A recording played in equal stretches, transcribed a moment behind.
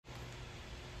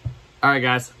Alright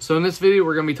guys, so in this video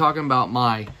we're going to be talking about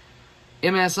my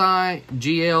MSI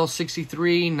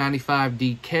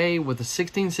GL6395DK with a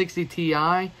 1660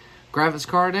 Ti graphics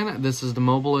card in it. This is the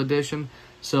mobile edition.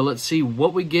 So let's see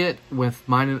what we get with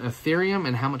mining Ethereum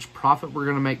and how much profit we're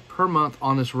going to make per month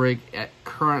on this rig at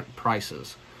current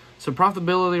prices. So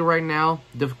profitability right now,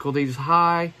 difficulty is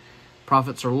high,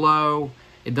 profits are low.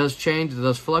 It does change, it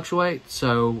does fluctuate.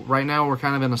 So right now we're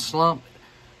kind of in a slump.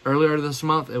 Earlier this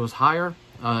month it was higher.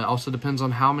 It also depends on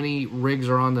how many rigs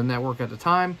are on the network at the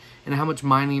time and how much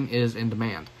mining is in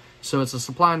demand. So it's a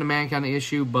supply and demand kind of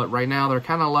issue, but right now they're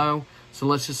kind of low. So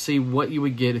let's just see what you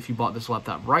would get if you bought this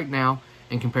laptop right now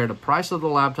and compare the price of the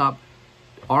laptop,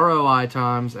 ROI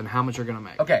times, and how much you're going to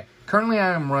make. Okay, currently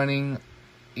I am running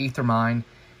ethermine,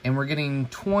 and we're getting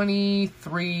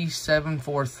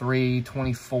 23,743,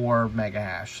 24 mega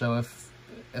hash. So if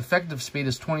effective speed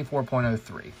is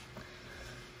 24.03.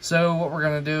 So what we're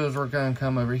going to do is we're going to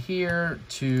come over here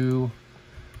to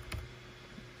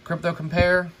crypto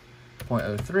compare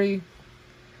 0.03.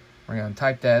 We're going to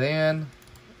type that in.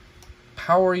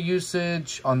 Power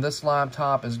usage on this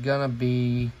laptop is going to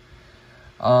be,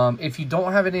 if you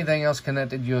don't have anything else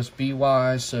connected USB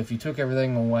wise, so if you took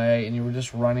everything away and you were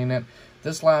just running it,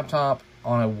 this laptop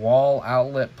on a wall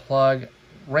outlet plug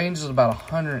ranges about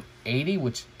 180,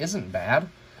 which isn't bad.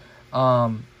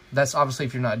 That's obviously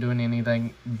if you're not doing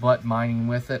anything but mining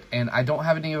with it. And I don't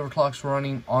have any overclocks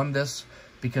running on this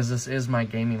because this is my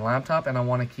gaming laptop and I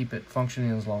want to keep it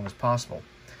functioning as long as possible.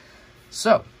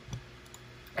 So,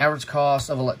 average cost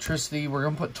of electricity, we're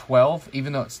going to put 12,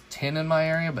 even though it's 10 in my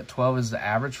area, but 12 is the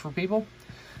average for people.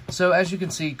 So, as you can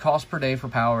see, cost per day for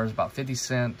power is about 50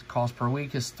 cents. Cost per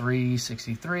week is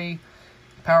 $3.63.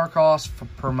 Power cost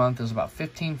per month is about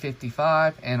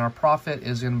 $15.55. And our profit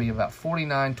is going to be about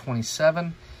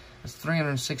 $49.27. It's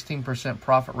 316%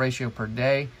 profit ratio per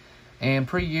day. And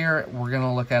per year, we're going to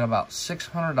look at about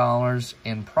 $600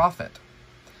 in profit.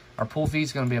 Our pool fee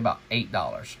is going to be about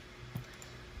 $8.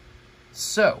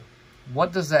 So,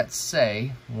 what does that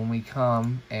say when we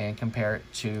come and compare it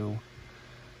to,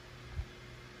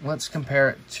 let's compare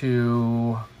it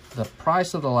to the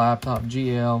price of the laptop,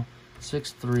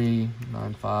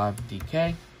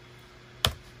 GL6395DK.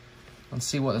 Let's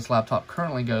see what this laptop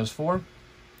currently goes for.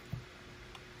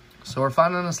 So we're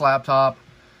finding this laptop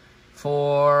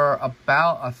for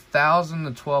about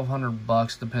 $1,000 to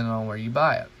 $1,200 depending on where you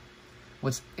buy it,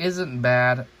 which isn't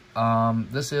bad.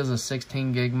 This is a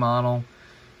 16 gig model,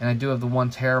 and I do have the 1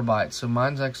 terabyte, so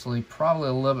mine's actually probably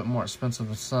a little bit more expensive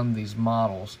than some of these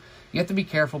models. You have to be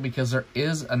careful because there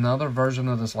is another version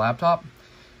of this laptop.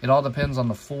 It all depends on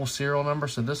the full serial number.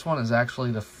 So this one is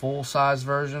actually the full size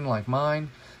version like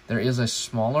mine. There is a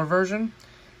smaller version.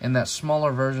 In that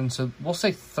smaller version, so we'll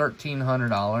say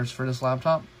 $1,300 for this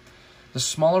laptop. The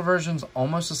smaller version's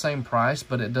almost the same price,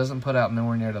 but it doesn't put out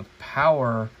nowhere near the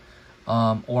power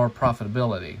or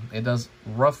profitability. It does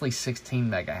roughly 16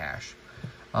 mega hash.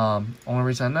 Only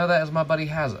reason I know that is my buddy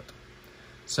has it.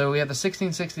 So we have the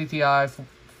 1660 Ti,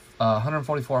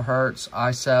 144 hertz,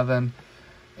 i7,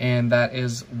 and that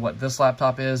is what this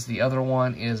laptop is. The other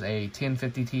one is a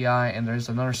 1050 Ti, and there's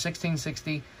another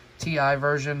 1660 Ti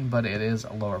version, but it is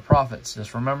lower profits.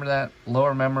 Just remember that,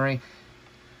 lower memory.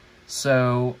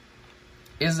 So,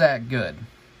 is that good?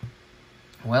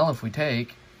 Well, if we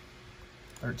take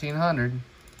 1,300,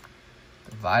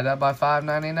 divide that by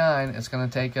 599, it's going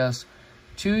to take us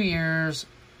 2 years.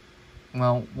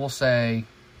 Well, we'll say,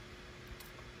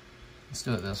 let's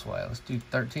do it this way. Let's do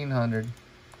 1,300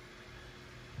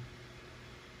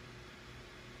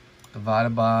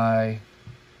 divided by,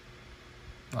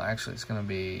 well, actually, it's going to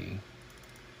be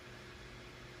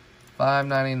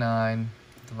 599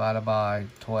 divided by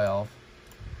 12.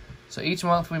 So each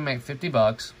month we make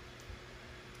 $50.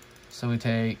 So we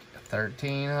take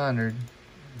 1,300,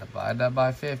 divide that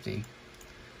by 50. It's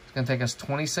going to take us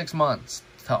 26 months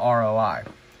to ROI.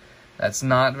 That's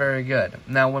not very good.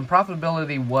 Now, when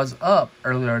profitability was up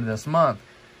earlier this month,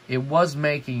 it was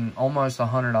making almost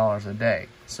 $100 a day.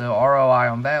 So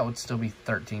ROI on that would still be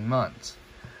 13 months.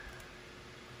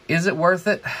 Is it worth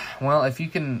it? Well, if you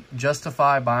can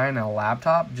justify buying a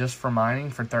laptop just for mining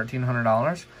for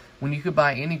 $1,300, when you could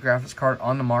buy any graphics card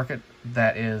on the market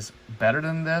that is better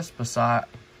than this,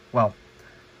 well,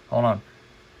 hold on.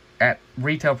 At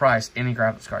retail price, any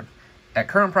graphics card. At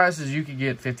current prices, you could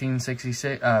get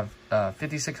 5600s,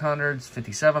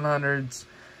 5700s.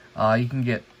 You can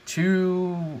get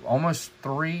 2, almost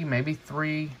 3, maybe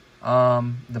 3,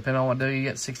 depending on what day you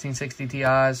get, 1660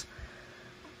 Ti's.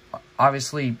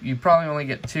 Obviously, you probably only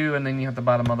get 2, and then you have to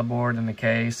buy the motherboard and the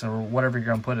case or whatever you're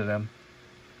going to put it in.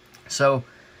 So,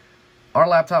 our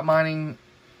laptop mining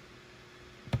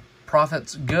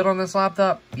profits good on this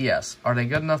laptop? Yes. Are they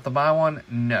good enough to buy one?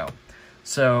 No.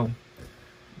 So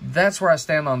that's where I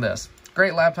stand on this.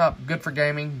 Great laptop, good for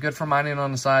gaming, good for mining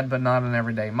on the side, but not an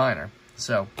everyday miner.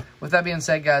 So with that being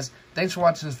said, guys, thanks for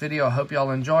watching this video. I hope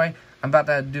y'all enjoy. I'm about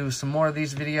to do some more of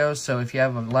these videos, so if you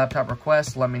have a laptop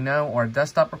request, let me know, or a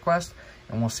desktop request,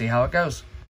 and we'll see how it goes.